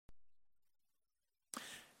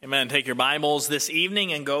Amen. Take your Bibles this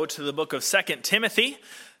evening and go to the book of 2 Timothy.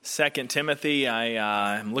 2 Timothy,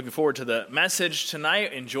 I'm looking forward to the message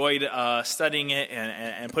tonight. Enjoyed studying it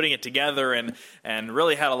and putting it together and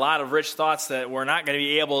really had a lot of rich thoughts that we're not going to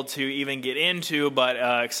be able to even get into,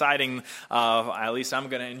 but exciting. At least I'm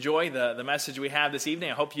going to enjoy the message we have this evening.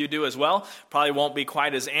 I hope you do as well. Probably won't be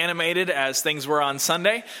quite as animated as things were on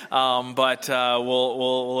Sunday, but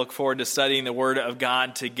we'll look forward to studying the Word of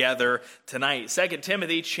God together tonight. 2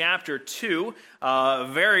 Timothy chapter 2.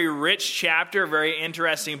 Very rich chapter, very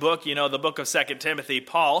interesting book. You know, the book of 2 Timothy,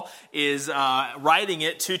 Paul is writing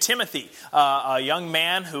it to Timothy, a young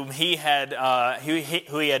man whom he had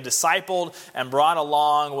discipled and brought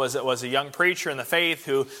along, was a young preacher in the faith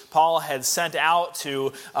who Paul had sent out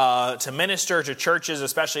to minister to churches,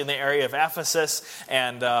 especially in the area of Ephesus,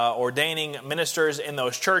 and ordaining ministers in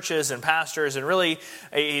those churches and pastors. And really,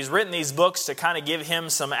 he's written these books to kind of give him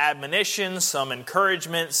some admonition, some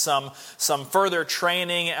encouragement, some further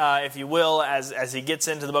training, if you will, as he gets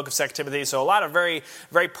into the book of 2 Timothy. So a lot of very,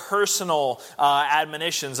 very personal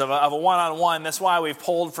admonitions of a one-on-one. That's why we've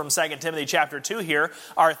pulled from 2 Timothy chapter 2 here,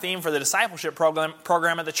 our theme for the discipleship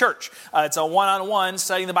program at the church. It's a one-on-one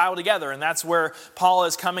studying the Bible together, and that's where Paul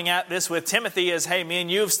is coming at this with Timothy is, hey, me and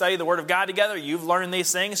you have studied the Word of God together. You've learned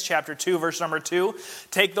these things, chapter 2, verse number 2.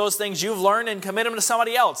 Take those things you've learned and commit them to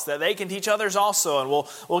somebody else, that they can teach others also, and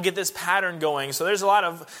we'll get this pattern going. So there's a lot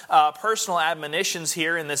of personal admonitions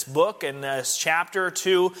here in this book, in this chapter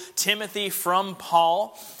to Timothy from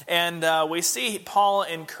Paul. And we see Paul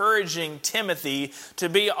encouraging Timothy to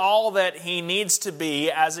be all that he needs to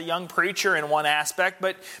be as a young preacher in one aspect,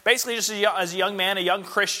 but basically just as a young man, a young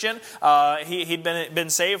Christian. He'd been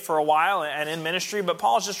saved for a while and in ministry, but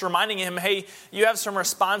Paul's just reminding him, hey, you have some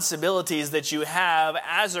responsibilities that you have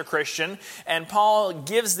as a Christian. And Paul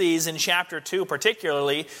gives these in chapter 2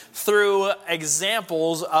 particularly through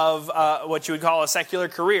examples of what you would call a secular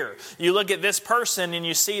career. You look at this person and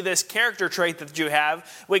you see this character trait that you have.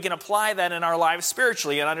 We can apply that in our lives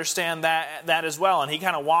spiritually and understand that as well. And he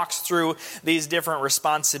kind of walks through these different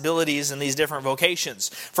responsibilities and these different vocations.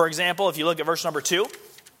 For example, if you look at verse number 2,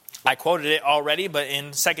 I quoted it already, but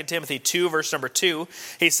in 2 Timothy 2, verse number 2,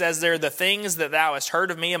 he says there, the things that thou hast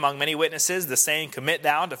heard of me among many witnesses, the same commit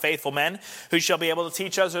thou to faithful men, who shall be able to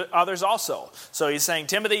teach others also. So he's saying,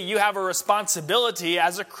 Timothy, you have a responsibility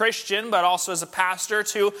as a Christian, but also as a pastor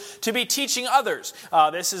to be teaching others.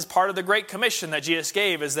 This is part of the Great Commission that Jesus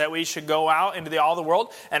gave, is that we should go out into all the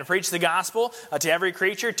world and preach the gospel to every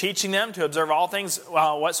creature, teaching them to observe all things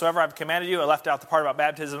whatsoever I've commanded you. I left out the part about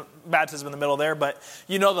baptism in the middle there, but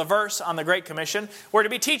you know the verse on the Great Commission. We're to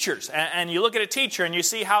be teachers, and you look at a teacher and you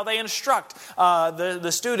see how they instruct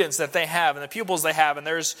the students that they have and the pupils they have, and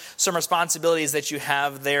there's some responsibilities that you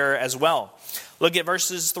have there as well. Look at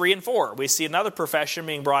verses 3 and 4. We see another profession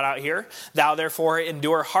being brought out here. Thou therefore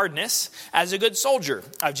endure hardness as a good soldier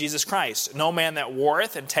of Jesus Christ. No man that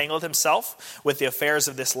warreth entangleth himself with the affairs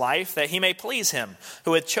of this life, that he may please him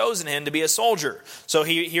who hath chosen him to be a soldier. So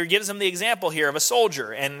he gives him the example here of a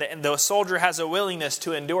soldier. And the soldier has a willingness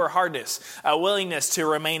to endure hardness, a willingness to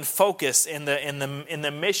remain focused in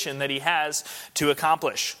the mission that he has to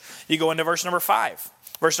accomplish. You go into verse number 5.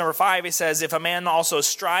 Verse number 5, he says, if a man also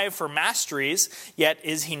strive for masteries, yet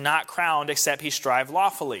is he not crowned except he strive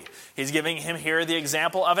lawfully. He's giving him here the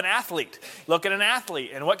example of an athlete. Look at an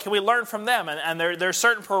athlete, and what can we learn from them? And there are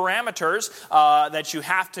certain parameters that you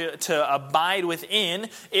have to abide within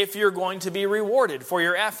if you're going to be rewarded for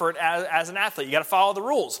your effort as an athlete. You got to follow the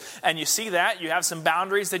rules. And you see that. You have some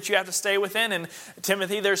boundaries that you have to stay within. And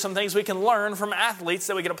Timothy, there's some things we can learn from athletes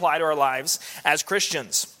that we can apply to our lives as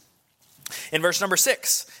Christians. In verse number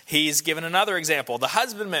 6, he's given another example. The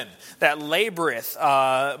husbandman that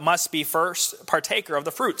laboreth must be first partaker of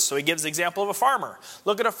the fruits. So he gives the example of a farmer.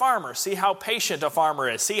 Look at a farmer. See how patient a farmer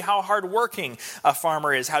is. See how hardworking a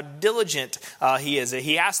farmer is. How diligent he is.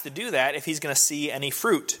 He has to do that if he's going to see any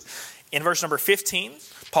fruit. In verse number 15,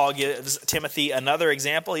 Paul gives Timothy another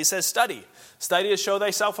example. He says, study. Study to show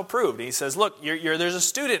thyself approved. He says, look, there's a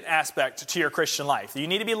student aspect to your Christian life. You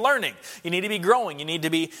need to be learning. You need to be growing. You need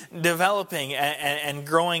to be developing and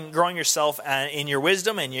growing yourself in your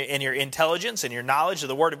wisdom and in your intelligence and your knowledge of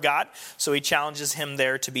the Word of God. So he challenges him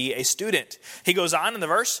there to be a student. He goes on in the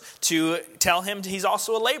verse to tell him he's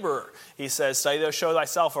also a laborer. He says, study to show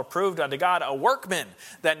thyself approved unto God, a workman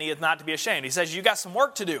that needeth not to be ashamed. He says, you got some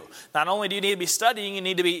work to do. Not only do you need to be studying, you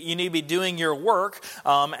need to be doing your work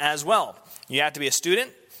as well. You have to be a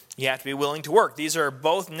student. You have to be willing to work. These are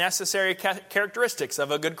both necessary characteristics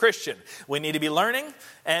of a good Christian. We need to be learning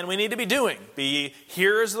and we need to be doing. Be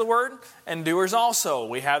hearers of the word and doers also.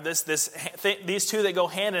 We have these two that go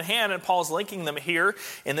hand in hand, and Paul's linking them here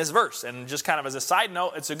in this verse. And just kind of as a side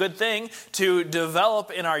note, it's a good thing to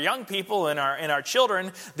develop in our young people, in our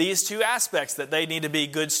children, these two aspects, that they need to be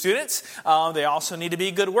good students. They also need to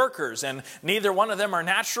be good workers. And neither one of them are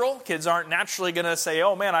natural. Kids aren't naturally going to say,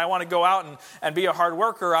 oh man, I want to go out and be a hard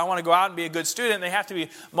worker. I want to go out and be a good student. They have to be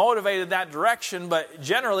motivated that direction. But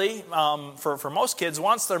generally, for most kids,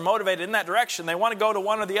 once they're motivated in that direction, they want to go to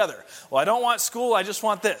one or the other. Well, I don't want school, I just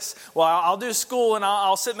want this. Well, I'll do school and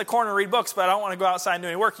I'll sit in the corner and read books, but I don't want to go outside and do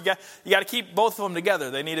any work. You got to keep both of them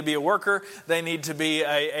together. They need to be a worker. They need to be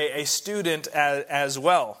a student as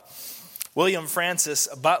well. William Francis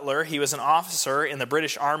Butler, he was an officer in the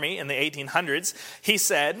British Army in the 1800s. He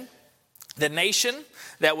said, "The nation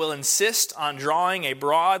that will insist on drawing a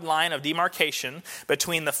broad line of demarcation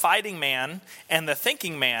between the fighting man and the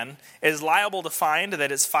thinking man is liable to find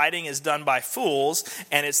that its fighting is done by fools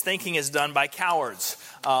and its thinking is done by cowards."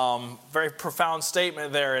 Very profound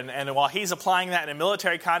statement there. And while he's applying that in a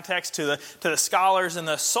military context to the scholars and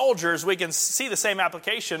the soldiers, we can see the same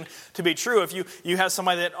application to be true. If you have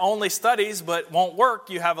somebody that only studies but won't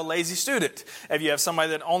work, you have a lazy student. If you have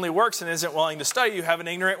somebody that only works and isn't willing to study, you have an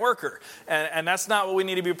ignorant worker. And that's not what we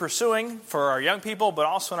need to be pursuing for our young people, but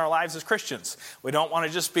also in our lives as Christians. We don't want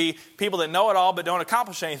to just be people that know it all but don't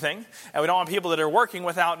accomplish anything. And we don't want people that are working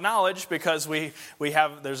without knowledge, because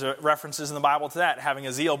there's references in the Bible to that, having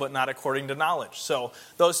a zeal but not according to knowledge. So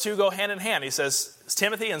those two go hand in hand. He says,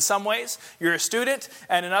 Timothy, in some ways, you're a student,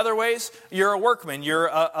 and in other ways, you're a workman, you're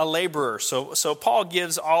a laborer. So Paul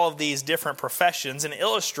gives all of these different professions and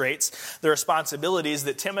illustrates the responsibilities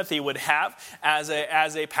that Timothy would have as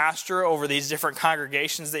a pastor over these different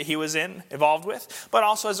congregations that he was involved with, but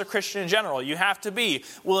also as a Christian in general. You have to be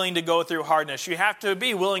willing to go through hardness. You have to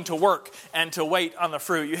be willing to work and to wait on the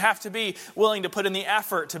fruit. You have to be willing to put in the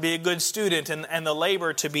effort to be a good student and the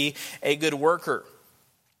labor to be a good worker.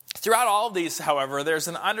 Throughout all of these, however, there's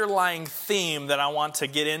an underlying theme that I want to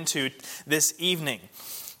get into this evening.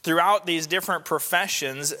 Throughout these different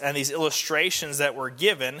professions and these illustrations that were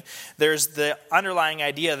given, there's the underlying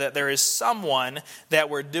idea that there is someone that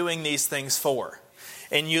we're doing these things for.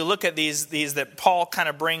 And you look at these that Paul kind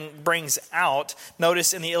of brings out.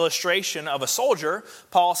 Notice in the illustration of a soldier,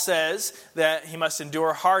 Paul says that he must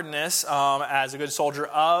endure hardness as a good soldier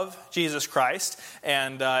of Jesus Christ.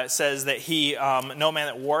 And it says that no man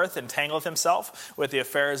that warreth entangleth himself with the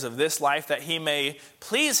affairs of this life, that he may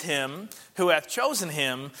please him who hath chosen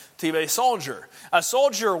him to be a soldier. A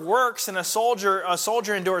soldier works, and a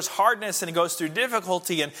soldier endures hardness, and he goes through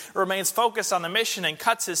difficulty and remains focused on the mission and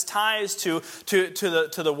cuts his ties to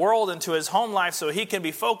the world and to his home life so he can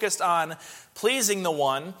be focused on pleasing the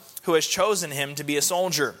one who has chosen him to be a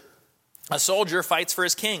soldier. A soldier fights for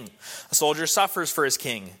his king. A soldier suffers for his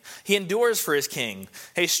king. He endures for his king.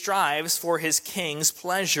 He strives for his king's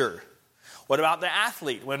pleasure. What about the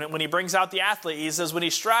athlete? When he brings out the athlete, he says when he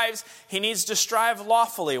strives, he needs to strive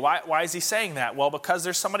lawfully. Why is he saying that? Well, because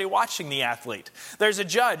there's somebody watching the athlete. There's a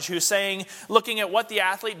judge who's looking at what the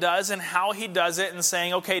athlete does and how he does it and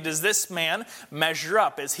saying, okay, does this man measure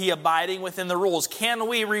up? Is he abiding within the rules? Can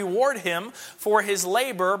we reward him for his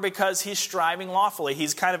labor because he's striving lawfully?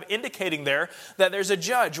 He's kind of indicating there that there's a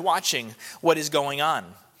judge watching what is going on.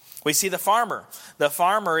 We see the farmer. The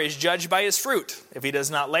farmer is judged by his fruit. If he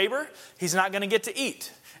does not labor, he's not going to get to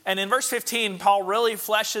eat. And in verse 15, Paul really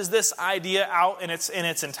fleshes this idea out in its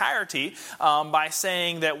entirety by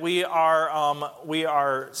saying that we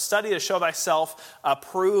are study to show thyself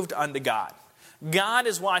approved unto God. God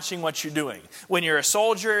is watching what you're doing. When you're a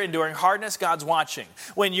soldier enduring hardness, God's watching.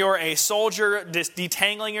 When you're a soldier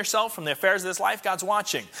detangling yourself from the affairs of this life, God's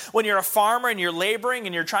watching. When you're a farmer and you're laboring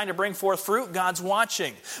and you're trying to bring forth fruit, God's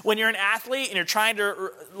watching. When you're an athlete and you're trying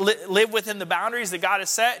to live within the boundaries that God has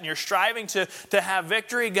set and you're striving to have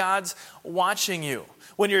victory, God's watching you.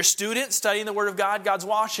 When you're a student studying the Word of God, God's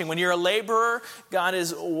watching. When you're a laborer, God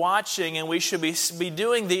is watching, and we should be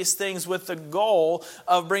doing these things with the goal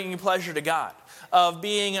of bringing pleasure to God, of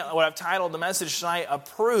being what I've titled the message tonight,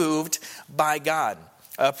 approved by God.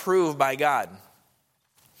 Approved by God.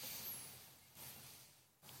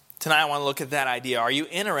 Tonight I want to look at that idea. Are you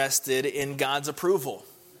interested in God's approval?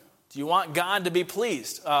 Do you want God to be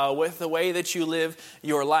pleased with the way that you live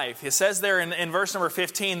your life? It says there in verse number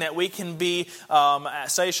 15 that we can be,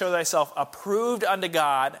 say, show thyself approved unto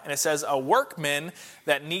God. And it says, a workman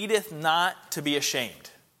that needeth not to be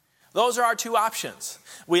ashamed. Those are our two options.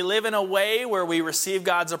 We live in a way where we receive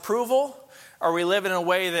God's approval, or we live in a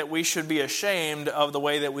way that we should be ashamed of the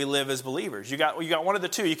way that we live as believers. You got one of the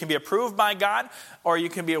two. You can be approved by God, or you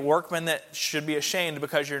can be a workman that should be ashamed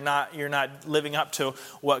because you're not living up to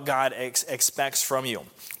what God expects from you.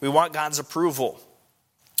 We want God's approval.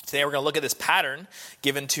 Today we're going to look at this pattern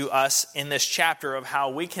given to us in this chapter of how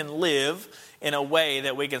we can live in a way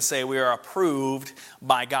that we can say we are approved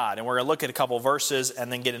by God. And we're going to look at a couple verses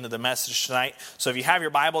and then get into the message tonight. So if you have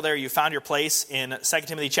your Bible there, you found your place in 2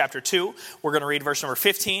 Timothy chapter 2. We're going to read verse number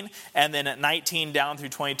 15 and then at 19 down through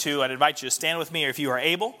 22. I'd invite you to stand with me, or if you are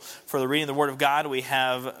able, for the reading of the Word of God. We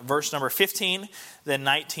have verse number 15, then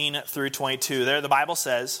 19 through 22. There the Bible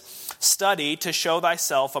says, "Study to show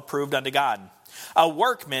thyself approved unto God, a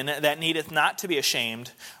workman that needeth not to be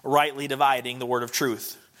ashamed, rightly dividing the word of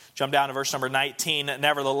truth." Jump down to verse number 19.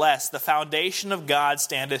 "Nevertheless, the foundation of God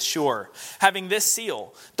standeth sure, having this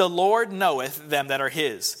seal, the Lord knoweth them that are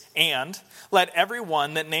his. And let every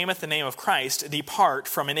one that nameth the name of Christ depart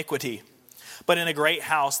from iniquity. But in a great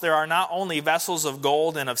house there are not only vessels of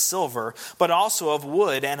gold and of silver, but also of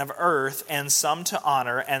wood and of earth, and some to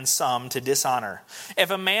honor and some to dishonor.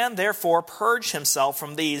 If a man therefore purge himself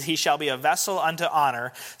from these, he shall be a vessel unto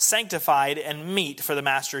honor, sanctified and meet for the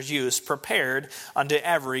master's use, prepared unto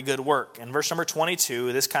every good work." And verse number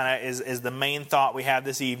 22, this kind of is the main thought we have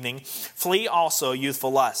this evening. "Flee also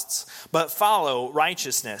youthful lusts, but follow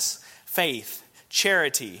righteousness, faith,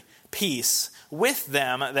 charity, peace, with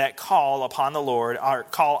them that call on the Lord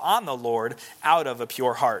out of a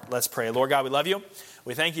pure heart." Let's pray. Lord God, we love you.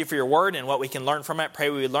 We thank you for your word and what we can learn from it. Pray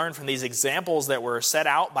we would learn from these examples that were set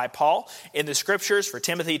out by Paul in the scriptures for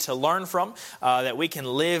Timothy to learn from, that we can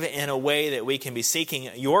live in a way that we can be seeking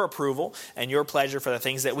your approval and your pleasure for the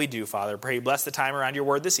things that we do, Father. Pray you bless the time around your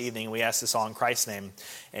word this evening. We ask this all in Christ's name.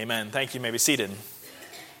 Amen. Thank you. You may be seated.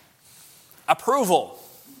 Approval.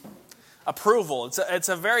 Approval. It's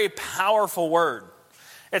a very powerful word.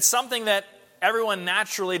 It's something that everyone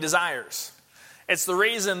naturally desires. It's the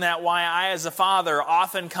reason that why I, as a father,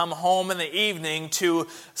 often come home in the evening to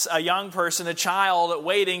a young person, a child,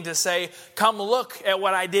 waiting to say, "Come look at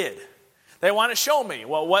what I did." They want to show me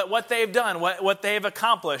what they've done, what they've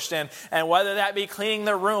accomplished, and whether that be cleaning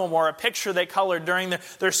their room or a picture they colored during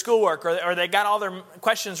their schoolwork, or they got all their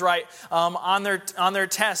questions right on their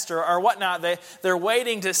test or whatnot. They're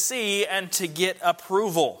waiting to see and to get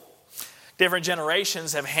approval. Different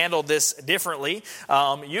generations have handled this differently,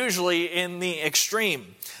 usually in the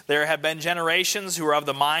extreme. There have been generations who are of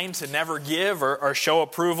the mind to never give or show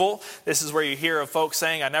approval. This is where you hear of folks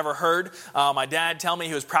saying, "I never heard my dad tell me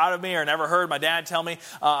he was proud of me," or "never heard my dad tell me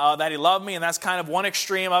that he loved me." And that's kind of one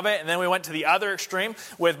extreme of it. And then we went to the other extreme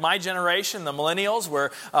with my generation, the millennials,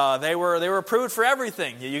 where they were approved for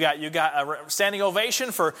everything. You got a standing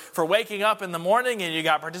ovation for waking up in the morning, and you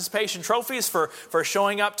got participation trophies for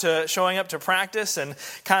showing up to practice, and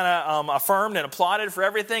kind of affirmed and applauded for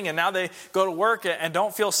everything. And now they go to work and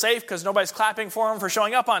don't feel safe because nobody's clapping for them for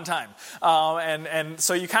showing up on time. And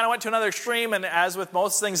so you kind of went to another extreme. And as with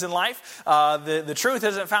most things in life, the truth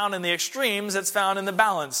isn't found in the extremes. It's found in the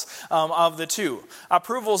balance of the two.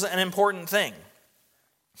 Approval is an important thing.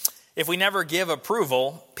 If we never give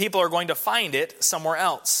approval, people are going to find it somewhere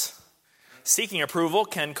else. Seeking approval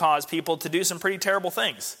can cause people to do some pretty terrible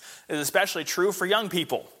things. It's especially true for young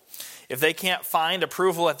people. If they can't find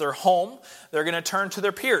approval at their home, they're going to turn to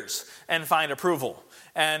their peers and find approval.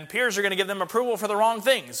 And peers are going to give them approval for the wrong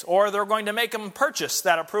things, or they're going to make them purchase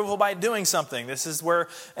that approval by doing something. This is where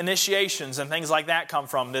initiations and things like that come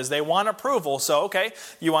from, is they want approval. So, okay,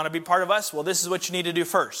 you want to be part of us? Well, this is what you need to do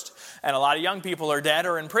first. And a lot of young people are dead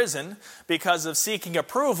or in prison because of seeking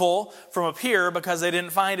approval from a peer because they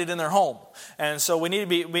didn't find it in their home. And so we need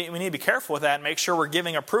to be careful with that and make sure we're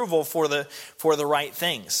giving approval for the right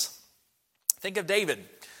things. Think of David.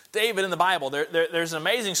 David in the Bible, there's an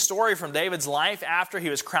amazing story from David's life after he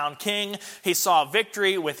was crowned king. He saw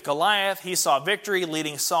victory with Goliath. He saw victory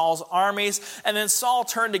leading Saul's armies. And then Saul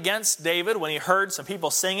turned against David when he heard some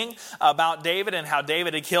people singing about David and how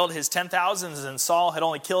David had killed his 10,000s and Saul had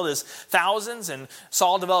only killed his thousands. And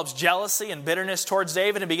Saul develops jealousy and bitterness towards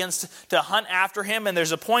David and begins to hunt after him. And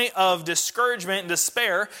there's a point of discouragement and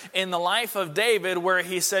despair in the life of David where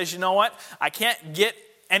he says, "You know what? I can't get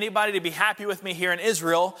anybody to be happy with me here in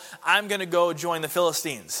Israel. I'm going to go join the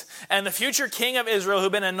Philistines." And the future king of Israel,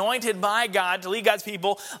 who'd been anointed by God to lead God's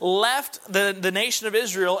people, left the nation of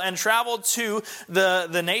Israel and traveled to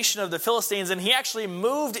the nation of the Philistines. And he actually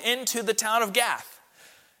moved into the town of Gath.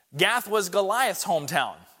 Gath was Goliath's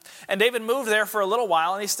hometown. And David moved there for a little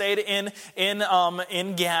while, and he stayed in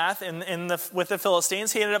Gath with the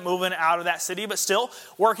Philistines. He ended up moving out of that city, but still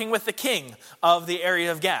working with the king of the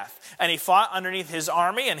area of Gath. And he fought underneath his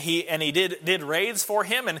army, and he did raids for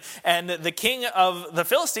him. And the king of the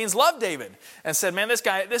Philistines loved David and said, man, this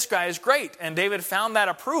guy is great. And David found that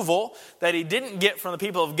approval that he didn't get from the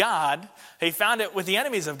people of God. He found it with the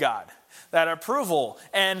enemies of God, that approval.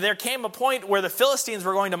 And there came a point where the Philistines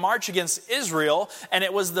were going to march against Israel, and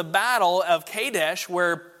it was the battle of Kadesh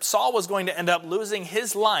where Saul was going to end up losing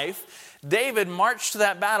his life. David marched to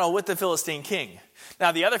that battle with the Philistine king.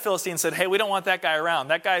 Now, the other Philistines said, hey, we don't want that guy around.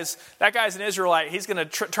 That guy's an Israelite. He's going to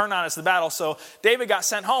turn on us in the battle. So David got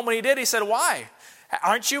sent home. When he did, he said, why?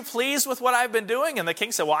 Aren't you pleased with what I've been doing? And the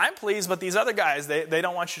king said, well, I'm pleased, but these other guys, they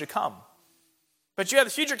don't want you to come. But you have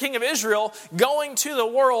the future king of Israel going to the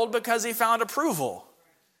world because he found approval.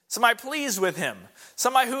 Somebody pleased with him.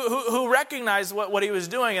 Somebody who recognized what he was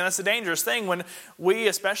doing. And that's a dangerous thing when we,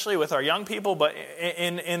 especially with our young people, but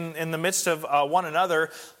in the midst of one another,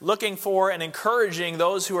 looking for and encouraging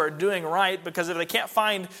those who are doing right, because if they can't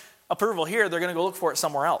find approval here, they're going to go look for it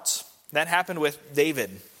somewhere else. That happened with David.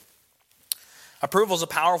 Approval is a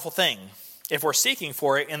powerful thing if we're seeking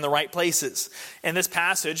for it in the right places. In this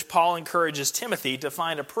passage, Paul encourages Timothy to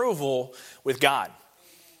find approval with God.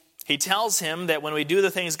 He tells him that when we do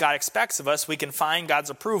the things God expects of us, we can find God's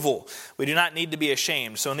approval. We do not need to be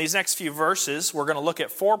ashamed. So in these next few verses, we're going to look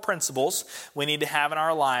at 4 principles we need to have in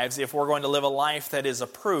our lives if we're going to live a life that is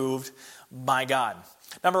approved by God.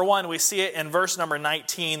 Number 1, we see it in verse number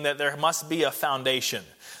 19 that there must be a foundation.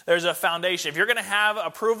 There's a foundation. If you're going to have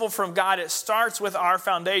approval from God, it starts with our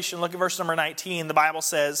foundation. Look at verse number 19. The Bible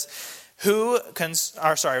says,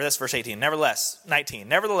 that's verse 18. Nevertheless,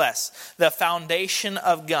 the foundation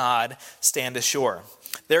of God standeth sure.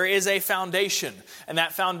 There is a foundation, and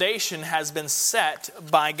that foundation has been set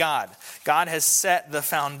by God. God has set the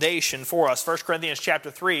foundation for us. 1 Corinthians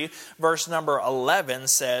chapter 3, verse number 11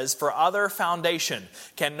 says, for other foundation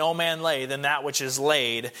can no man lay than that which is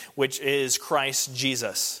laid, which is Christ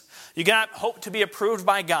Jesus. You cannot hope to be approved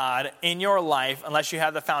by God in your life unless you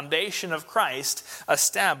have the foundation of Christ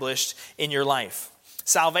established in your life.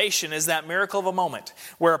 Salvation is that miracle of a moment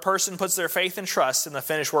where a person puts their faith and trust in the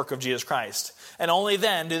finished work of Jesus Christ. And only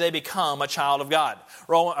then do they become a child of God.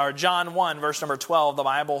 John 1, verse number 12, the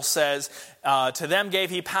Bible says, to them gave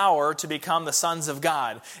he power to become the sons of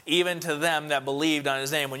God, even to them that believed on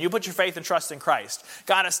his name. When you put your faith and trust in Christ,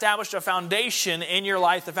 God established a foundation in your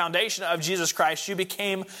life, the foundation of Jesus Christ. You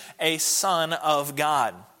became a son of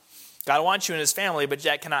God. God wants you in his family, but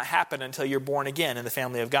that cannot happen until you're born again in the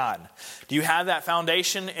family of God. Do you have that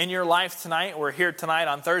foundation in your life tonight? We're here tonight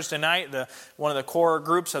on Thursday night, one of the core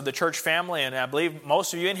groups of the church family, and I believe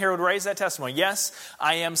most of you in here would raise that testimony. Yes,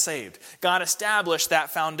 I am saved. God established that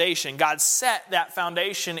foundation. God set that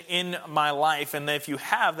foundation in my life, and if you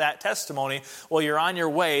have that testimony, well, you're on your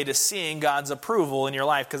way to seeing God's approval in your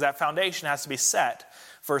life, because that foundation has to be set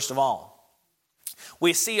first of all.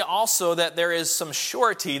 We see also that there is some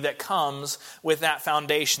surety that comes with that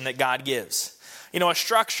foundation that God gives. You know, a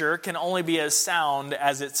structure can only be as sound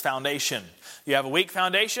as its foundation. You have a weak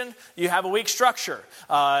foundation, you have a weak structure.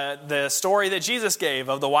 The story that Jesus gave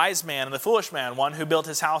of the wise man and the foolish man, one who built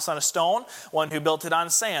his house on a stone, one who built it on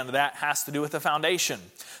sand, that has to do with the foundation.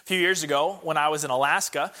 A few years ago, when I was in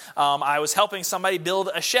Alaska, I was helping somebody build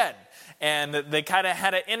a shed. And they kind of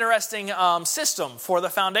had an interesting system for the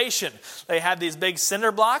foundation. They had these big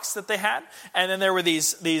cinder blocks that they had, and then there were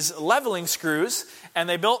these leveling screws, and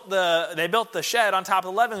they built the shed on top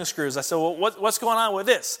of the leveling screws. I said, well, what's going on with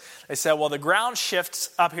this? They said, well, the ground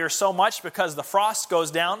shifts up here so much because the frost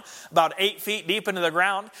goes down about 8 feet deep into the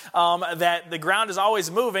ground, that the ground is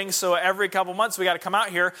always moving, so every couple months we got to come out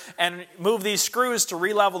here and move these screws to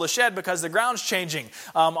re-level the shed because the ground's changing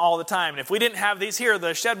all the time. And if we didn't have these here,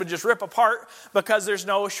 the shed would just rip apart because there's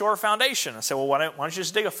no sure foundation. I said, well, why don't you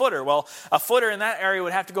just dig a footer? Well, a footer in that area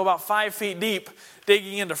would have to go about 5 feet deep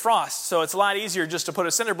digging into frost. So it's a lot easier just to put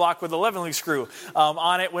a cinder block with a leveling screw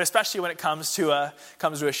on it, especially when it comes to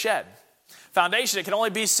a shed. Foundation,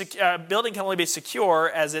 building can only be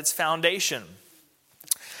secure as its foundation.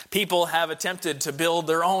 People have attempted to build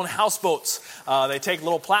their own houseboats. They take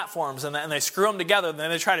little platforms and they screw them together, and then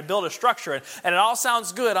they try to build a structure. And it all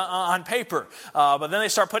sounds good on paper. But then they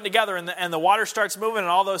start putting together, and the water starts moving, and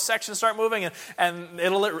all those sections start moving, and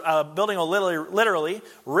building will literally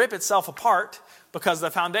rip itself apart because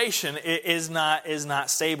the foundation is not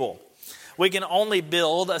stable. We can only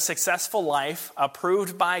build a successful life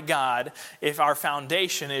approved by God if our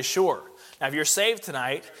foundation is sure. Now, if you're saved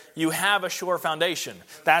tonight, you have a sure foundation.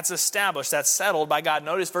 That's established. That's settled by God.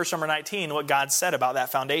 Notice verse number 19, what God said about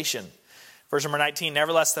that foundation. Verse number 19,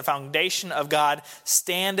 nevertheless, the foundation of God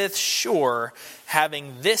standeth sure,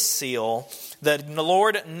 having this seal, the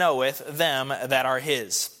Lord knoweth them that are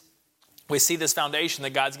his. We see this foundation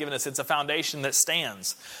that God's given us. It's a foundation that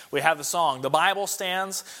stands. We have the song, the Bible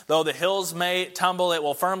stands. Though the hills may tumble, it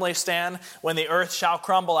will firmly stand. When the earth shall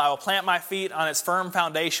crumble, I will plant my feet on its firm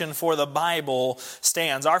foundation, for the Bible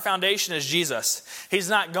stands. Our foundation is Jesus. He's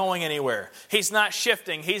not going anywhere. He's not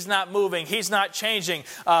shifting. He's not moving. He's not changing.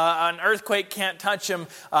 An earthquake can't touch him.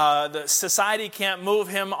 The society can't move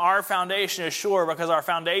him. Our foundation is sure because our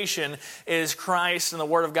foundation is Christ and the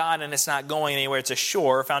Word of God, and it's not going anywhere. It's a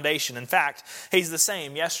sure foundation. In fact, he's the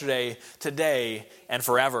same yesterday, today, and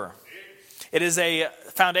forever. It is a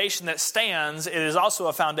foundation that stands. It is also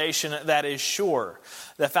a foundation that is sure.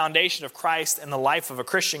 The foundation of Christ and the life of a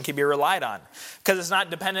Christian can be relied on because it's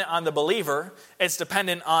not dependent on the believer. It's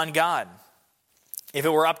dependent on God. If it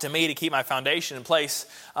were up to me to keep my foundation in place,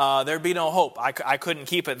 there'd be no hope. I couldn't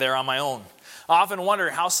keep it there on my own. I often wonder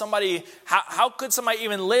how could somebody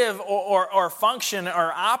even live or function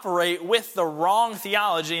or operate with the wrong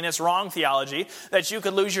theology, and it's wrong theology, that you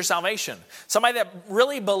could lose your salvation. Somebody that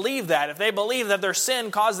really believed that, if they believe that their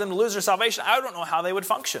sin caused them to lose their salvation, I don't know how they would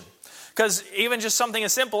function. Because even just something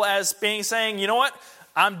as simple as saying, you know what,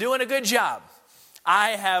 I'm doing a good job.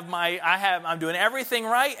 I'm doing everything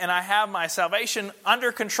right, and I have my salvation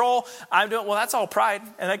under control. That's all pride,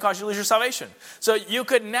 and that causes you to lose your salvation. So you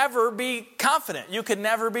could never be confident. You could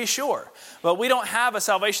never be sure. But we don't have a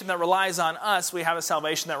salvation that relies on us. We have a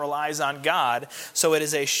salvation that relies on God. So it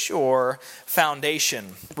is a sure foundation.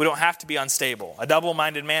 We don't have to be unstable. A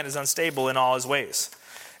double-minded man is unstable in all his ways.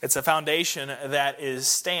 It's a foundation that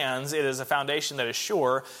stands. It is a foundation that is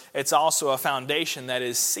sure. It's also a foundation that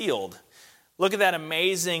is sealed. Look at that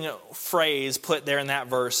amazing phrase put there in that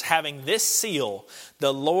verse. Having this seal,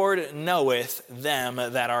 the Lord knoweth them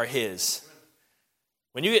that are his.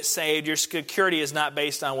 When you get saved, your security is not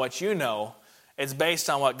based on what you know. It's based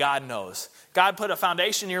on what God knows. God put a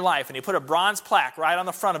foundation in your life, and he put a bronze plaque right on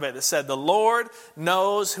the front of it that said, the Lord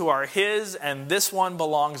knows who are his, and this one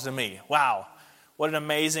belongs to me. Wow. What an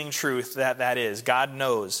amazing truth that is. God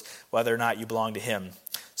knows whether or not you belong to him.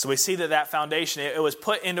 So we see that foundation, it was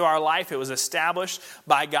put into our life. It was established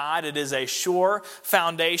by God. It is a sure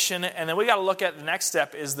foundation. And then we got to look at the next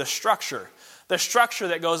step is the structure. The structure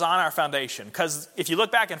that goes on our foundation. Because if you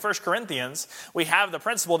look back in 1 Corinthians, we have the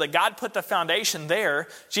principle that God put the foundation there,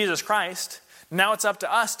 Jesus Christ. Now it's up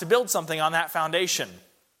to us to build something on that foundation.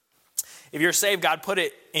 If you're saved, God put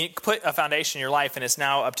a foundation in your life, and it's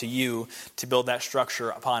now up to you to build that structure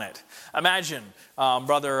upon it. Imagine,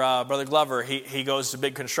 Brother Glover, he goes to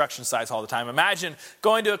big construction sites all the time. Imagine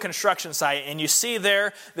going to a construction site, and you see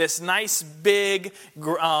there this nice big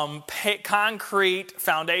concrete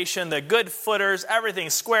foundation, the good footers,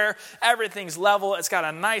 everything's square, everything's level. It's got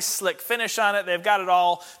a nice slick finish on it. They've got it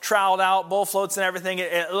all troweled out, bull floats and everything.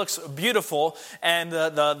 It looks beautiful, and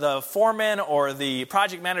the foreman or the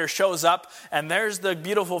project manager shows up, and there's the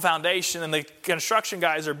beautiful foundation, and the construction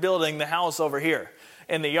guys are building the house over here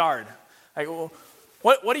in the yard. Like, well,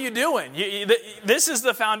 what are you doing? This is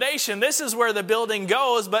the foundation. This is where the building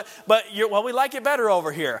goes, but we like it better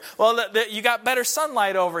over here. Well, you got better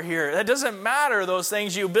sunlight over here. That doesn't matter, those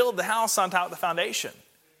things. You build the house on top of the foundation.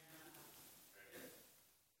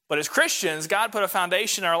 But as Christians, God put a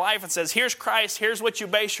foundation in our life and says, here's Christ, here's what you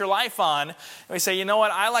base your life on. And we say, you know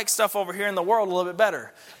what, I like stuff over here in the world a little bit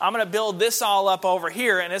better. I'm going to build this all up over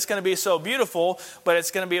here, and it's going to be so beautiful, but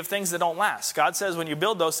it's going to be of things that don't last. God says when you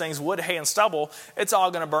build those things, wood, hay, and stubble, it's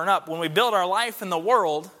all going to burn up. When we build our life in the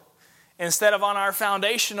world, instead of on our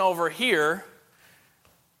foundation over here,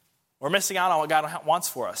 we're missing out on what God wants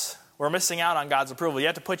for us. We're missing out on God's approval. You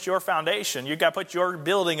have to put your foundation, you've got to put your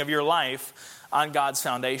building of your life on God's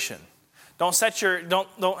foundation. Don't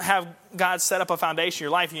have God set up a foundation in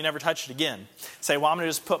your life and you never touch it again. Say, well, I'm going to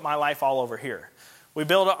just put my life all over here. We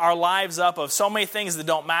build our lives up of so many things that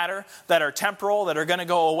don't matter, that are temporal, that are going to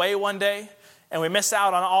go away one day, and we miss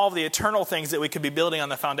out on all of the eternal things that we could be building on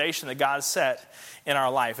the foundation that God set in our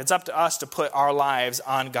life. It's up to us to put our lives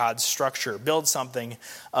on God's structure, build something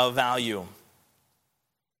of value.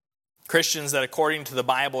 Christians that, according to the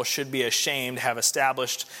Bible, should be ashamed have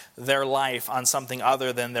established their life on something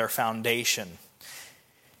other than their foundation.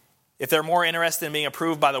 If they're more interested in being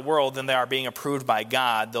approved by the world than they are being approved by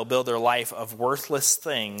God, they'll build their life of worthless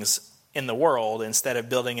things in the world instead of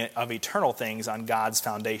building it of eternal things on God's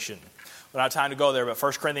foundation. We don't have time to go there, but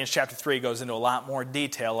 1 Corinthians chapter 3 goes into a lot more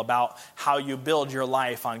detail about how you build your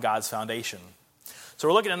life on God's foundation. So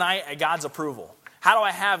we're looking tonight at God's approval. How do I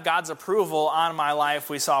have God's approval on my life?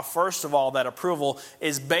 We saw, first of all, that approval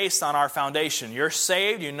is based on our foundation. You're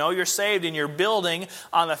saved, you know you're saved, and you're building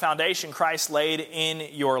on the foundation Christ laid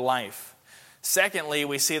in your life. Secondly,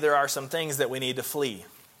 we see there are some things that we need to flee.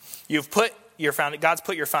 God's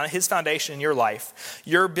put His foundation in your life.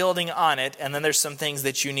 You're building on it, and then there's some things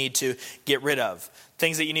that you need to get rid of.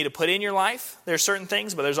 Things that you need to put in your life. There's certain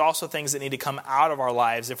things, but there's also things that need to come out of our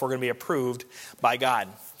lives if we're going to be approved by God.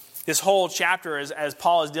 This whole chapter, as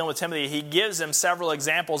Paul is dealing with Timothy, he gives him several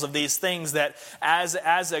examples of these things that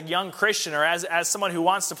as a young Christian or as someone who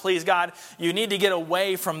wants to please God, you need to get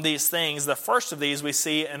away from these things. The first of these we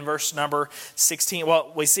see in verse number 16.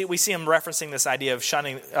 Well, we see him referencing this idea of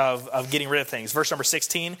shunning, of getting rid of things. Verse number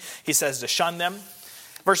 16, he says to shun them.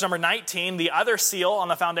 Verse number 19, the other seal on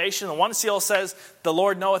the foundation, the one seal says, the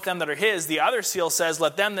Lord knoweth them that are his. The other seal says,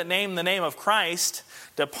 let them that name the name of Christ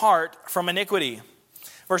depart from iniquity.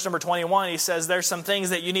 Verse number 21, he says there's some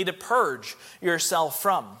things that you need to purge yourself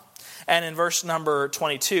from. And in verse number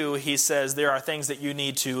 22, he says there are things that you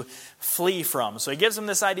need to flee from. So he gives them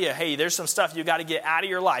this idea, hey, there's some stuff you got to get out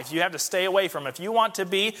of your life. You have to stay away from. If you want to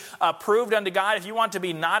be approved unto God, if you want to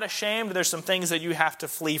be not ashamed, there's some things that you have to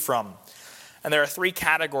flee from. And there are three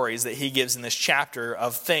categories that he gives in this chapter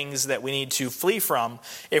of things that we need to flee from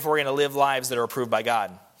if we're going to live lives that are approved by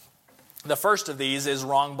God. The first of these is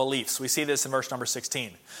wrong beliefs. We see this in verse number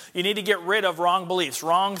 16. You need to get rid of wrong beliefs,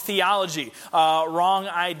 wrong theology, wrong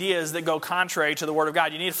ideas that go contrary to the Word of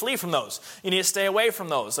God. You need to flee from those. You need to stay away from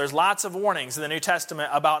those. There's lots of warnings in the New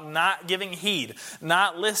Testament about not giving heed,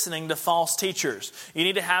 not listening to false teachers. You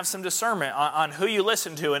need to have some discernment on who you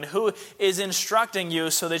listen to and who is instructing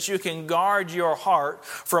you so that you can guard your heart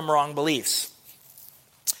from wrong beliefs.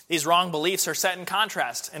 These wrong beliefs are set in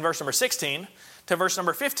contrast in verse number 16 to verse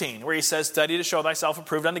number 15, where he says, study to show thyself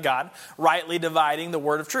approved unto God, rightly dividing the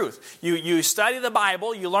word of truth. You study the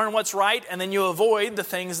Bible, you learn what's right, and then you avoid the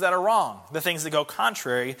things that are wrong, the things that go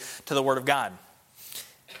contrary to the word of God.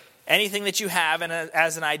 Anything that you have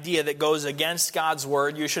as an idea that goes against God's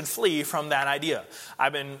word, you should flee from that idea.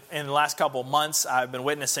 In the last couple of months, I've been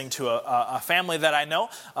witnessing to a family that I know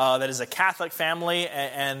that is a Catholic family,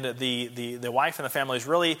 and the wife in the family is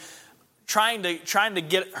really trying to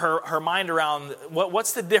get her mind around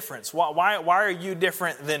what's the difference? Why are you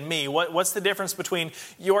different than me? What's the difference between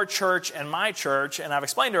your church and my church? And I've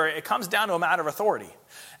explained to her, it comes down to a matter of authority.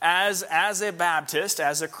 As a Baptist,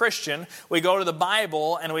 as a Christian, we go to the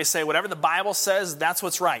Bible and we say, whatever the Bible says, that's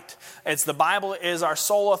what's right. The Bible is our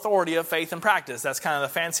sole authority of faith and practice. That's kind of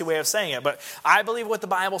the fancy way of saying it. But I believe what the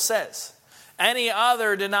Bible says. Any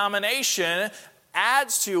other denomination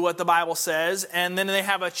adds to what the Bible says, and then they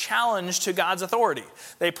have a challenge to God's authority.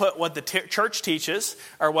 They put what the church teaches,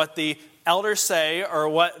 or what the elders say, or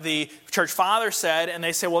what the church father said, and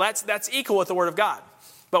they say, well, that's equal with the Word of God.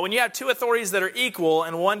 But when you have two authorities that are equal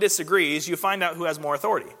and one disagrees, you find out who has more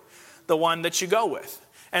authority, the one that you go with.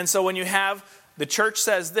 And so when you have the church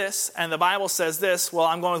says this and the Bible says this, well,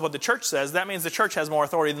 I'm going with what the church says, that means the church has more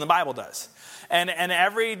authority than the Bible does. And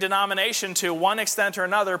every denomination, to one extent or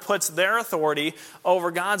another, puts their authority over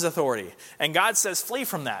God's authority. And God says, flee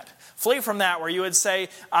from that. Flee from that, where you would say,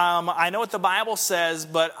 I know what the Bible says,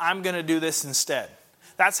 but I'm going to do this instead.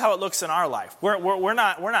 That's how it looks in our life. We're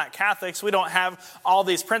not Catholics. We don't have all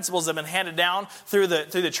these principles that have been handed down through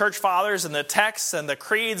the church fathers and the texts and the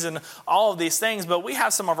creeds and all of these things. But we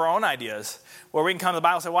have some of our own ideas where we can come to the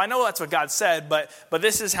Bible and say, well, I know that's what God said, but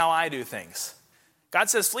this is how I do things. God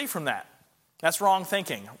says, flee from that. That's wrong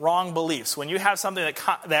thinking, wrong beliefs. When you have something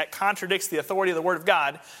that contradicts the authority of the Word of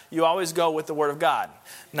God, you always go with the Word of God,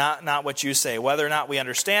 not what you say. Whether or not we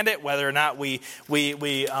understand it, whether or not we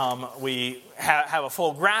have a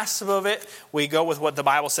full grasp of it, we go with what the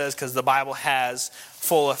Bible says because the Bible has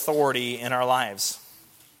full authority in our lives.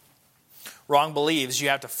 Wrong beliefs, you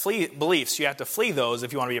have to flee those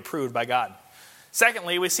if you want to be approved by God.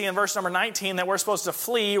 Secondly, we see in verse number 19 that we're supposed to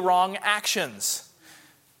flee wrong actions.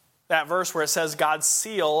 That verse where it says God's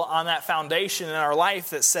seal on that foundation in our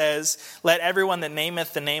life that says, let everyone that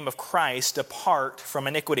nameth the name of Christ depart from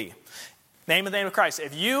iniquity. Name the name of Christ.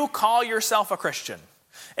 If you call yourself a Christian,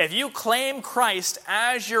 if you claim Christ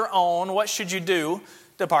as your own, what should you do?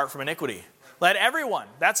 Depart from iniquity. Let everyone,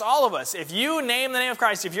 that's all of us. If you name the name of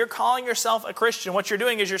Christ, if you're calling yourself a Christian, what you're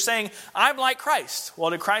doing is you're saying, I'm like Christ.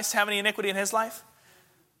 Well, did Christ have any iniquity in his life?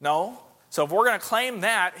 No. So if we're going to claim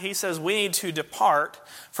that, he says we need to depart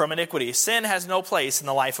from iniquity. Sin has no place in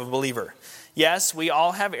the life of a believer. Yes, we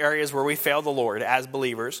all have areas where we fail the Lord as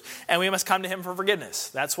believers, and we must come to him for forgiveness.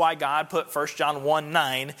 That's why God put 1 John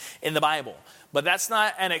 1:9 in the Bible. But that's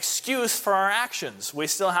not an excuse for our actions. We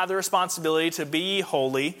still have the responsibility to be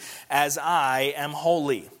holy as I am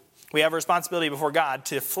holy. We have a responsibility before God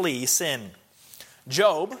to flee sin.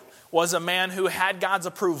 Job was a man who had God's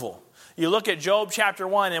approval. You look at Job chapter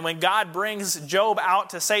 1, and when God brings Job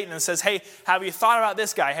out to Satan and says, hey, have you thought about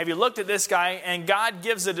this guy? Have you looked at this guy? And God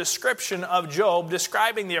gives a description of Job,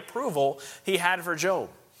 describing the approval he had for Job.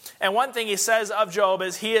 And one thing he says of Job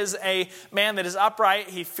is he is a man that is upright,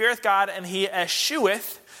 he feareth God, and he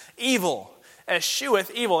escheweth evil.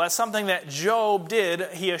 Escheweth evil. That's something that Job did.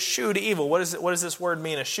 He eschewed evil. What does this word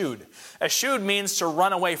mean, eschewed? Eschewed means to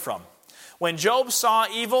run away from. When Job saw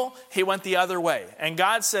evil, he went the other way. And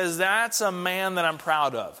God says, that's a man that I'm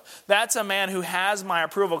proud of. That's a man who has my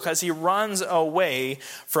approval because he runs away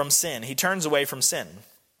from sin. He turns away from sin.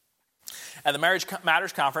 At the Marriage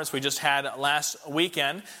Matters Conference we just had last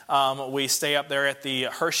weekend, we stay up there at the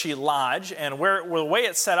Hershey Lodge. And the way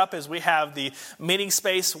it's set up is we have the meeting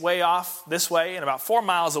space way off this way, and about 4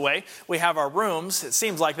 miles away, we have our rooms. It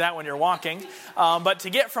seems like that when you're walking. But to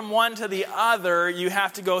get from one to the other, you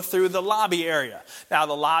have to go through the lobby area. Now,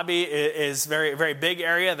 the lobby is very, very big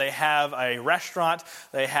area. They have a restaurant.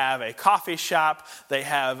 They have a coffee shop. They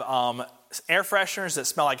have air fresheners that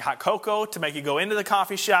smell like hot cocoa to make you go into the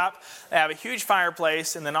coffee shop. They have a huge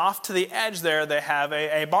fireplace, and then off to the edge there, they have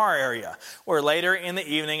a bar area where later in the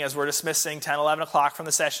evening, as we're dismissing 10, 11 o'clock from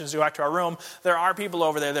the sessions to go back to our room, there are people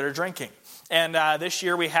over there that are drinking. And this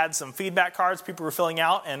year we had some feedback cards people were filling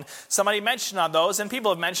out, and somebody mentioned on those, and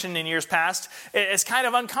people have mentioned in years past, it's kind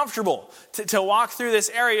of uncomfortable to walk through this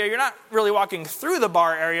area. You're not really walking through the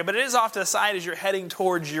bar area, but it is off to the side as you're heading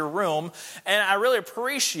towards your room. And I really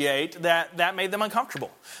appreciate that made them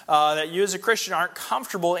uncomfortable. That you as a Christian aren't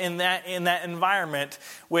comfortable in that environment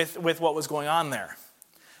with what was going on there.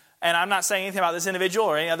 And I'm not saying anything about this individual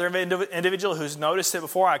or any other individual who's noticed it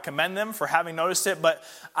before. I commend them for having noticed it, but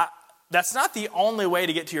that's not the only way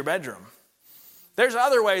to get to your bedroom. There's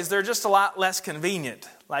other ways. They're just a lot less convenient.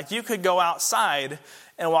 Like you could go outside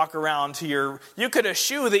and walk around you could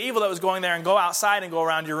eschew the evil that was going there and go outside and go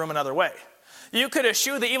around your room another way. You could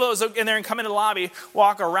eschew the evil that was in there and come into the lobby,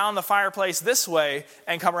 walk around the fireplace this way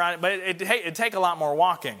and come around. But it'd take a lot more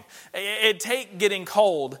walking. It'd take getting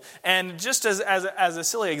cold. And just as a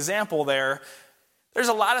silly example there's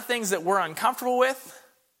a lot of things that we're uncomfortable with,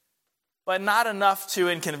 but not enough to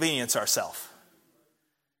inconvenience ourselves.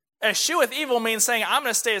 Escheweth evil means saying, I'm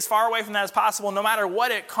going to stay as far away from that as possible. No matter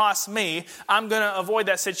what it costs me, I'm going to avoid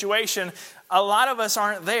that situation. A lot of us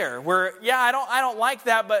aren't there. I don't like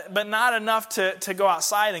that, but not enough to go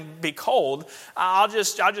outside and be cold. I'll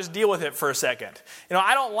just deal with it for a second.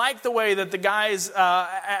 I don't like the way that the guys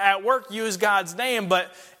at work use God's name,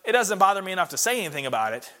 but it doesn't bother me enough to say anything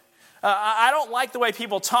about it. I don't like the way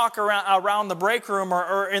people talk around the break room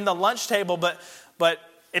or in the lunch table, but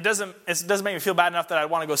it doesn't make me feel bad enough that I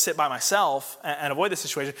want to go sit by myself and avoid the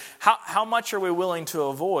situation. How much are we willing to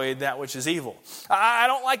avoid that which is evil? I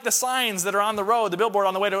don't like the signs that are on the road, the billboard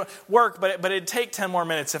on the way to work, but it'd take 10 more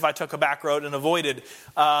minutes if I took a back road and avoided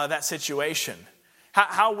that situation.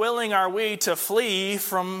 How willing are we to flee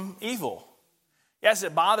from evil? Yes,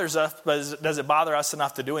 it bothers us, but does it bother us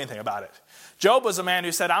enough to do anything about it? Job was a man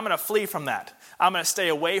who said, I'm going to flee from that. I'm going to stay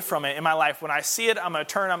away from it in my life. When I see it, I'm going to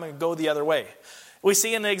turn, I'm going to go the other way. We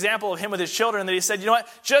see in the example of him with his children that he said, you know what,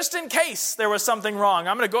 just in case there was something wrong,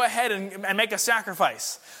 I'm going to go ahead and make a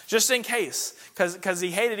sacrifice. Just in case, because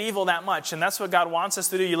he hated evil that much. And that's what God wants us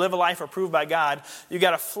to do. You live a life approved by God. You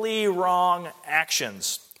got to flee wrong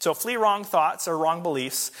actions. So flee wrong thoughts or wrong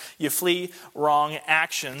beliefs. You flee wrong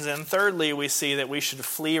actions. And thirdly, we see that we should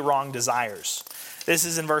flee wrong desires. This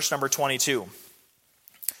is in verse number 22.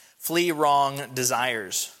 Flee wrong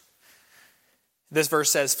desires. This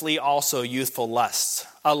verse says, flee also youthful lusts.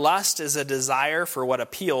 A lust is a desire for what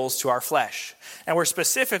appeals to our flesh. And we're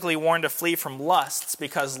specifically warned to flee from lusts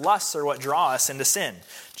because lusts are what draw us into sin.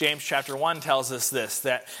 James chapter 1 tells us this,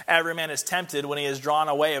 that every man is tempted when he is drawn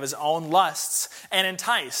away of his own lusts and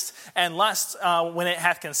enticed. And lust, when it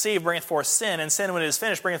hath conceived, bringeth forth sin. And sin, when it is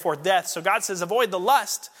finished, bringeth forth death. So God says, avoid the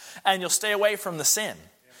lust and you'll stay away from the sin.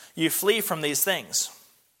 You flee from these things.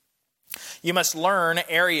 You must learn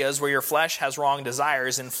areas where your flesh has wrong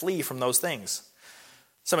desires and flee from those things.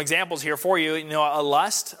 Some examples here for you. A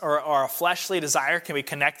lust or a fleshly desire can be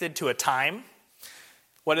connected to a time.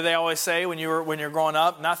 What do they always say when you're growing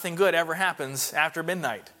up? Nothing good ever happens after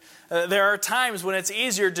midnight. There are times when it's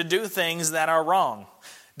easier to do things that are wrong.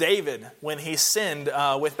 David, when he sinned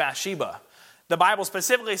with Bathsheba. The Bible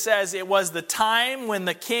specifically says it was the time when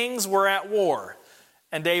the kings were at war,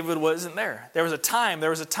 and David wasn't there. There was a time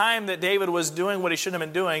that David was doing what he shouldn't have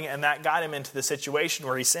been doing, and that got him into the situation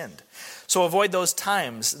where he sinned. So avoid those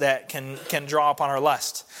times that can draw upon our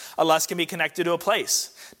lust. A lust can be connected to a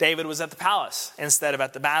place. David was at the palace instead of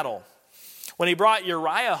at the battle. When he brought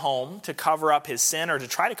Uriah home to cover up his sin, or to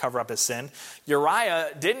try to cover up his sin,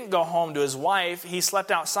 Uriah didn't go home to his wife. He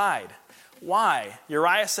slept outside. Why?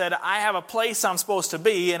 Uriah said, I have a place I'm supposed to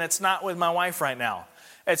be, and it's not with my wife right now.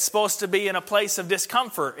 It's supposed to be in a place of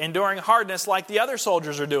discomfort, enduring hardness like the other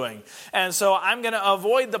soldiers are doing. And so I'm going to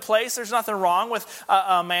avoid the place. There's nothing wrong with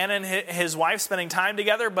a man and his wife spending time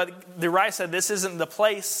together, but Uriah said, this isn't the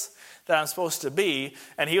place that I'm supposed to be.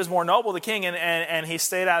 And he was more noble, the king, and he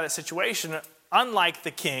stayed out of that situation, unlike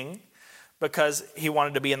the king, because he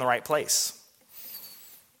wanted to be in the right place.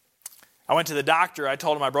 I went to the doctor. I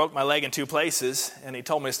told him I broke my leg in 2 places, and he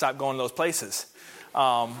told me to stop going to those places.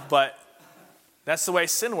 But that's the way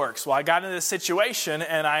sin works. Well, I got into this situation,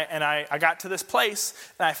 and I got to this place,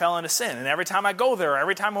 and I fell into sin. And every time I go there,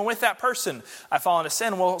 every time I'm with that person, I fall into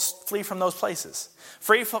sin. Well, flee from those places.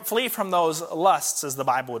 Flee from those lusts, as the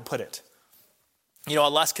Bible would put it. You know, a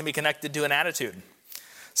lust can be connected to an attitude.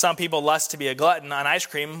 Some people lust to be a glutton on ice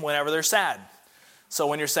cream whenever they're sad. So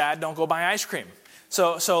when you're sad, don't go buy ice cream.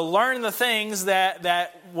 So learn the things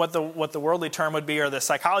that what the worldly term would be, or the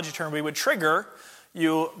psychology term would trigger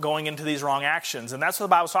you going into these wrong actions. And that's what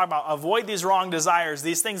the Bible's talking about. Avoid these wrong desires,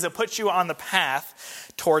 these things that put you on the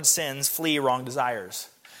path towards sins. Flee wrong desires.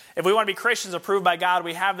 If we want to be Christians approved by God,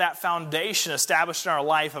 we have that foundation established in our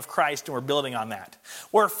life of Christ, and we're building on that.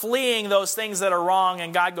 We're fleeing those things that are wrong,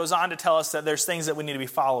 and God goes on to tell us that there's things that we need to be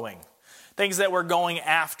following, things that we're going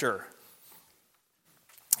after.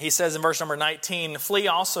 He says in verse number 19, flee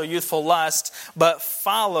also youthful lust, but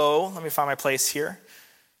follow, let me find my place here.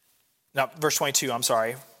 No, verse 22, I'm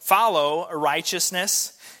sorry. Follow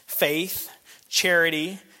righteousness, faith,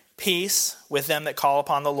 charity, peace with them that call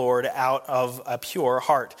upon the Lord out of a pure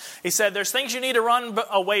heart. He said there's things you need to run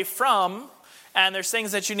away from, and there's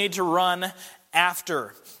things that you need to run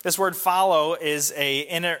after. This word follow is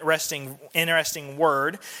an interesting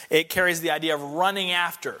word. It carries the idea of running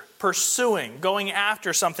after, pursuing, going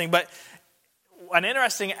after something. But an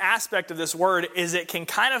interesting aspect of this word is it can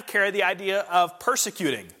kind of carry the idea of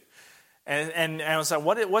persecuting. And I was like,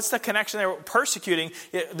 what's the connection there? Persecuting,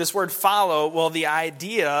 this word follow, well, the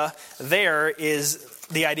idea there is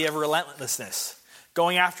the idea of relentlessness.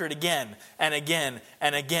 Going after it again and again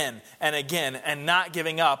and again and again and not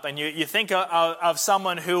giving up. And you think of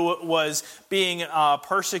someone who was being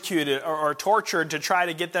persecuted or tortured to try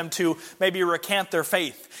to get them to maybe recant their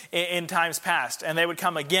faith in times past. And they would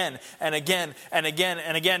come again and again and again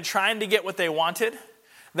and again trying to get what they wanted.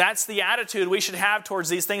 That's the attitude we should have towards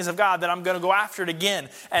these things of God, that I'm going to go after it again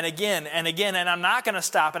and again and again, and I'm not going to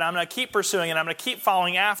stop it. I'm going to keep pursuing it. I'm going to keep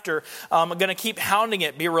following after. I'm going to keep hounding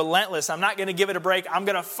it, be relentless. I'm not going to give it a break. I'm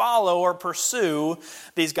going to follow or pursue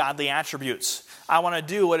these godly attributes. I want to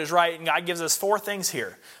do what is right, and God gives us 4 things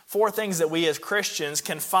here. 4 things that we as Christians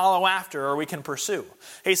can follow after or we can pursue.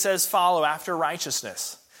 He says follow after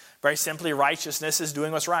righteousness. Very simply, righteousness is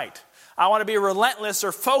doing what's right. I want to be relentless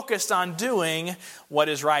or focused on doing what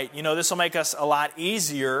is right. You know, this will make us a lot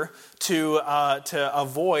easier to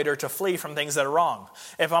avoid or to flee from things that are wrong.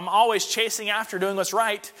 If I'm always chasing after doing what's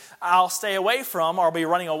right, I'll stay away from, or I'll be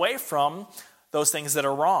running away from those things that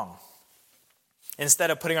are wrong.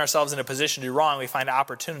 Instead of putting ourselves in a position to do wrong, we find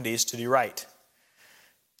opportunities to do right.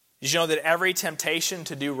 Did you know that every temptation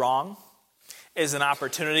to do wrong is an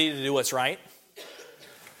opportunity to do what's right?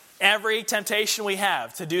 Every temptation we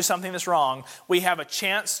have to do something that's wrong, we have a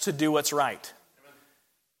chance to do what's right.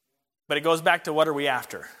 But it goes back to, what are we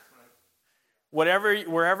after?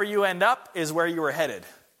 Wherever you end up is where you were headed.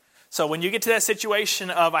 So when you get to that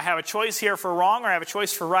situation of, I have a choice here for wrong, or I have a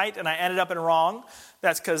choice for right, and I ended up in wrong,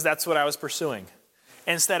 that's because that's what I was pursuing,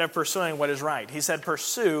 instead of pursuing what is right. He said,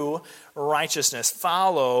 pursue righteousness,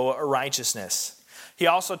 follow righteousness. He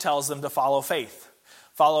also tells them to follow faith.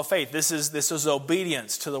 Follow faith. This is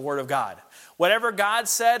obedience to the Word of God. Whatever God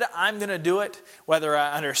said, I'm going to do it, whether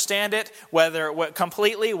I understand it,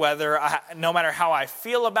 completely, no matter how I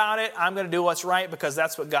feel about it, I'm going to do what's right because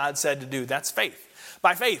that's what God said to do. That's faith.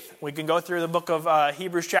 By faith, we can go through the book of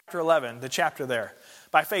Hebrews chapter 11, the chapter there.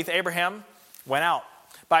 By faith, Abraham went out.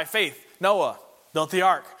 By faith, Noah built the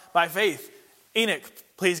ark. By faith, Enoch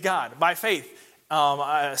pleased God. By faith,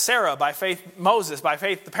 Sarah, by faith Moses, by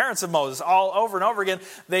faith the parents of Moses, all over and over again,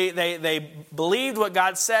 they believed what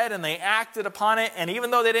God said and they acted upon it. And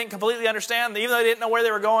even though they didn't completely understand, even though they didn't know where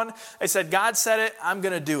they were going, they said, God said it, I'm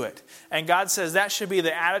going to do it. And God says that should be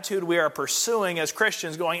the attitude we are pursuing as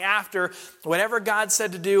Christians, going after whatever God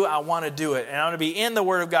said to do, I want to do it. And I want to be in the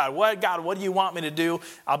Word of God. God, what do you want me to do?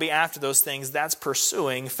 I'll be after those things. That's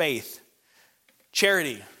pursuing faith.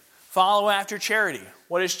 Charity. Follow after charity.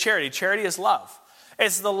 What is charity? Charity is love.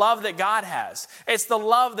 It's the love that God has. It's the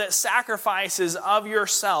love that sacrifices of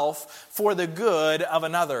yourself for the good of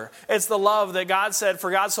another. It's the love that God said, for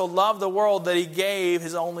God so loved the world that he gave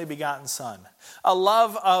his only begotten Son. A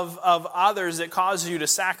love of others that causes you to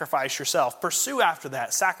sacrifice yourself. Pursue after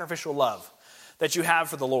that sacrificial love that you have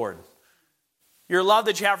for the Lord. Your love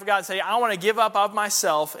that you have for God, say, I want to give up of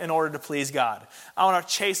myself in order to please God. I want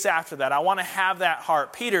to chase after that. I want to have that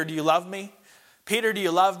heart. Peter, do you love me? Peter, do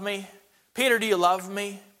you love me? Peter, do you love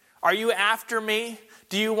me? Are you after me?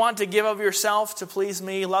 Do you want to give of yourself to please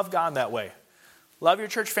me? Love God that way. Love your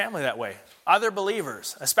church family that way. Other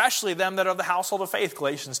believers, especially them that are of the household of faith,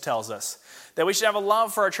 Galatians tells us. That we should have a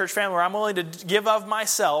love for our church family where I'm willing to give of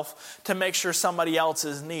myself to make sure somebody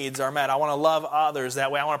else's needs are met. I want to love others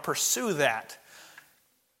that way. I want to pursue that.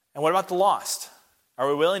 And what about the lost? Are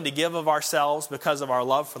we willing to give of ourselves because of our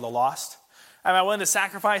love for the lost? Am I willing to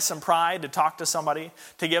sacrifice some pride to talk to somebody,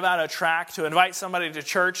 to give out a tract, to invite somebody to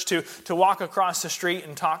church, to walk across the street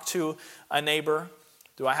and talk to a neighbor?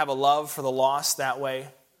 Do I have a love for the lost that way?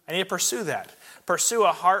 I need to pursue that. Pursue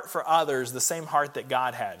a heart for others, the same heart that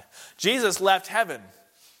God had. Jesus left heaven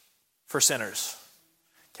for sinners.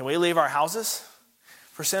 Can we leave our houses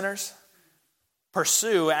for sinners?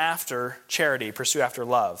 Pursue after charity. Pursue after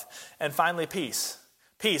love. And finally, peace.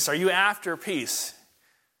 Peace. Are you after peace?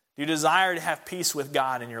 Do you desire to have peace with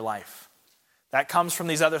God in your life? That comes from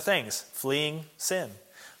these other things. Fleeing sin.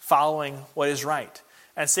 Following what is right.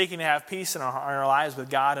 And seeking to have peace in our lives with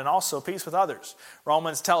God and also peace with others.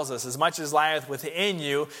 Romans tells us, as much as lieth within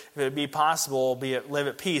you, if it be possible, live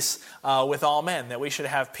at peace with all men. That we should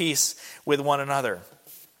have peace with one another.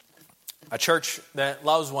 A church that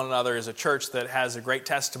loves one another is a church that has a great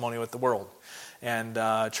testimony with the world. And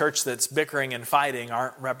a church that's bickering and fighting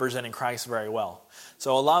aren't representing Christ very well.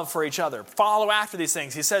 So a love for each other. Follow after these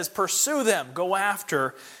things. He says, pursue them. Go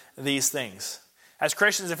after these things. As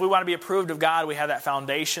Christians, if we want to be approved of God, we have that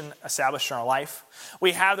foundation established in our life.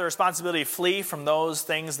 We have the responsibility to flee from those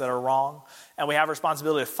things that are wrong. And we have a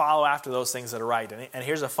responsibility to follow after those things that are right. And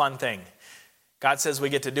here's a fun thing. God says we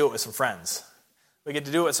get to do it with some friends. We get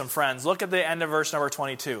to do it with some friends. Look at the end of verse number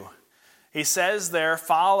 22. He says there,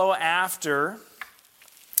 follow after...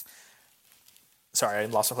 Sorry, I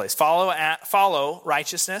lost my place. Follow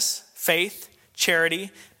righteousness, faith,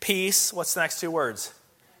 charity, peace. What's the next two words?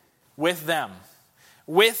 With them.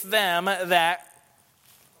 With them that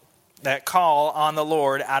call on the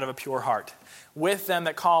Lord out of a pure heart. With them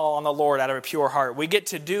that call on the Lord out of a pure heart. We get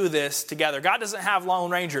to do this together. God doesn't have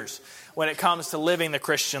lone rangers when it comes to living the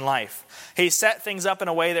Christian life. He set things up in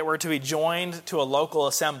a way that we're to be joined to a local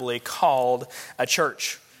assembly called a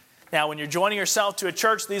church. Now, when you're joining yourself to a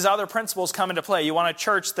church, these other principles come into play. You want a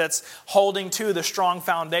church that's holding to the strong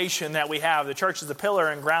foundation that we have. The church is the pillar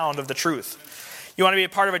and ground of the truth. You want to be a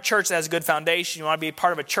part of a church that has a good foundation. You want to be a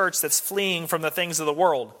part of a church that's fleeing from the things of the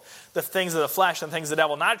world, the things of the flesh and the things of the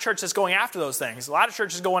devil. Not a church that's going after those things. A lot of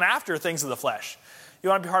churches going after things of the flesh. You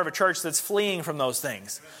want to be part of a church that's fleeing from those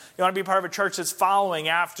things. You want to be part of a church that's following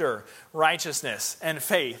after righteousness and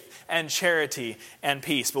faith and charity and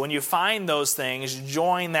peace. But when you find those things,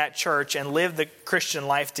 join that church and live the Christian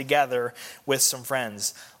life together with some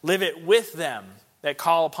friends. Live it with them that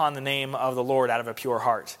call upon the name of the Lord out of a pure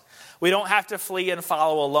heart. We don't have to flee and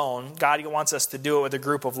follow alone. God wants us to do it with a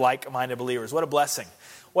group of like-minded believers. What a blessing.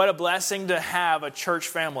 What a blessing to have a church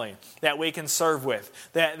family that we can serve with,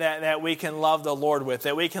 that we can love the Lord with,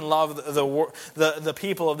 that we can love the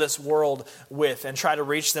people of this world with and try to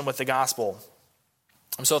reach them with the gospel.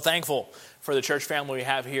 I'm so thankful for the church family we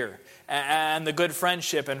have here and the good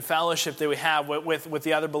friendship and fellowship that we have with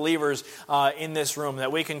the other believers in this room,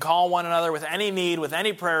 that we can call one another with any need, with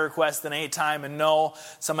any prayer request at any time and know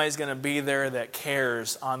somebody's going to be there that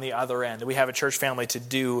cares on the other end. We have a church family to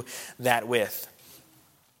do that with.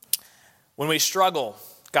 When we struggle,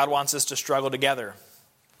 God wants us to struggle together.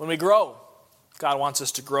 When we grow, God wants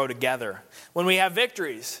us to grow together. When we have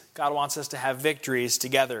victories, God wants us to have victories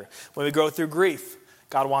together. When we go through grief,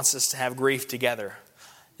 God wants us to have grief together.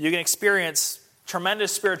 You can experience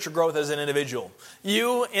tremendous spiritual growth as an individual.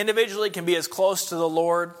 You individually can be as close to the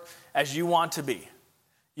Lord as you want to be.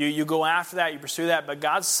 You go after that, you pursue that, but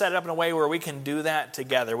God's set it up in a way where we can do that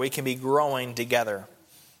together. We can be growing together.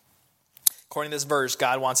 According to this verse,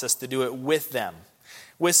 God wants us to do it with them,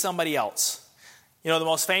 with somebody else. You know, the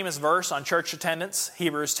most famous verse on church attendance,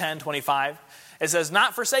 Hebrews 10:25, it says,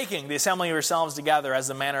 not forsaking the assembling of yourselves together as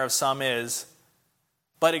the manner of some is,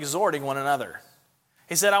 but exhorting one another.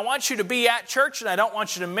 He said, I want you to be at church and I don't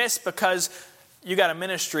want you to miss because you got a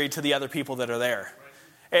ministry to the other people that are there.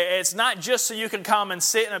 It's not just so you can come and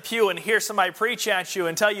sit in a pew and hear somebody preach at you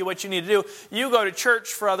and tell you what you need to do. You go to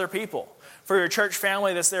church for other people, for your church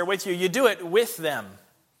family that's there with you. You do it with them.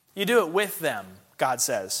 You do it with them, God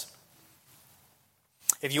says.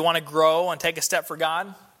 If you want to grow and take a step for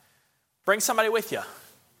God, bring somebody with you.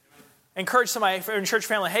 Encourage somebody in your church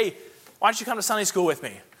family, hey, why don't you come to Sunday school with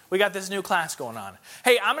me? We got this new class going on.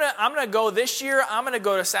 Hey, I'm gonna go this year, I'm going to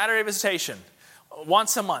go to Saturday visitation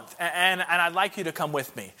once a month, and I'd like you to come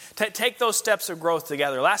with me. Take those steps of growth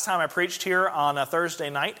together. Last time I preached here on a Thursday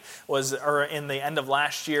night was in the end of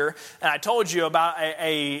last year, and I told you about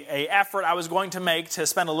a effort I was going to make to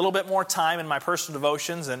spend a little bit more time in my personal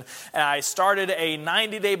devotions, and I started a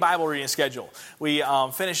 90-day Bible reading schedule. We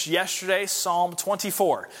finished yesterday Psalm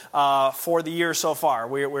 24 for the year so far.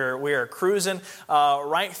 We are cruising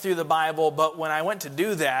right through the Bible, but when I went to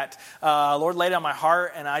do that, Lord laid on my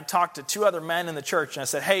heart, and I talked to two other men in the church, and I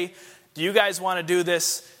said, hey, do you guys want to do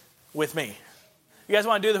this with me? You guys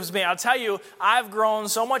want to do this with me? I'll tell you, I've grown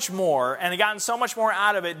so much more and gotten so much more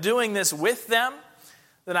out of it doing this with them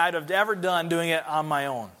than I'd have ever done doing it on my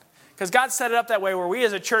own. Because God set it up that way where we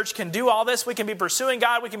as a church can do all this. We can be pursuing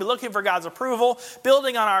God. We can be looking for God's approval,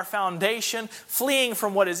 building on our foundation, fleeing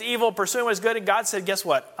from what is evil, pursuing what is good. And God said, guess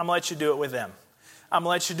what? I'm going to let you do it with them. I'm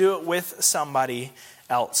going to let you do it with somebody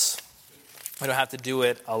else. We don't have to do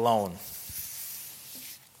it alone.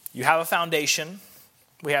 You have a foundation.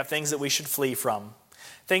 We have things that we should flee from,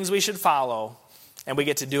 things we should follow, and we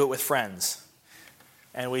get to do it with friends.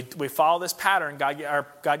 And we follow this pattern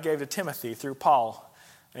God gave to Timothy through Paul.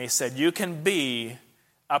 And he said, you can be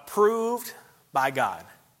approved by God.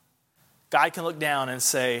 God can look down and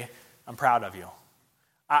say, I'm proud of you.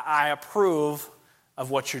 I approve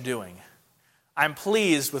of what you're doing. I'm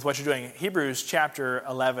pleased with what you're doing. Hebrews chapter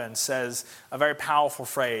 11 says a very powerful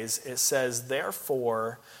phrase. It says,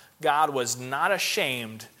 therefore, God was not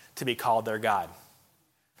ashamed to be called their God.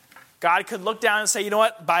 God could look down and say, you know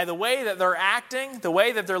what, by the way that they're acting, the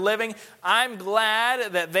way that they're living, I'm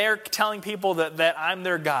glad that they're telling people that I'm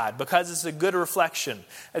their God because it's a good reflection.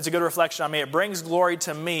 It's a good reflection on me. It brings glory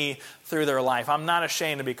to me through their life. I'm not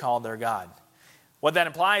ashamed to be called their God. What that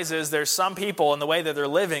implies is there's some people in the way that they're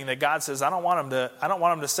living that God says, I don't want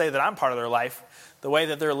them to say that I'm part of their life, the way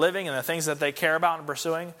that they're living and the things that they care about and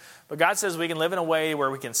pursuing. But God says we can live in a way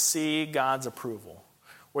where we can see God's approval,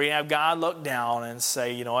 where you have God look down and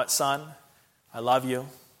say, you know what, son, I love you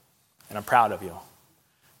and I'm proud of you.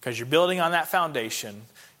 Because you're building on that foundation.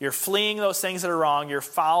 You're fleeing those things that are wrong. You're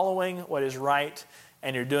following what is right,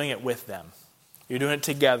 and you're doing it with them. You're doing it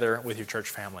together with your church family.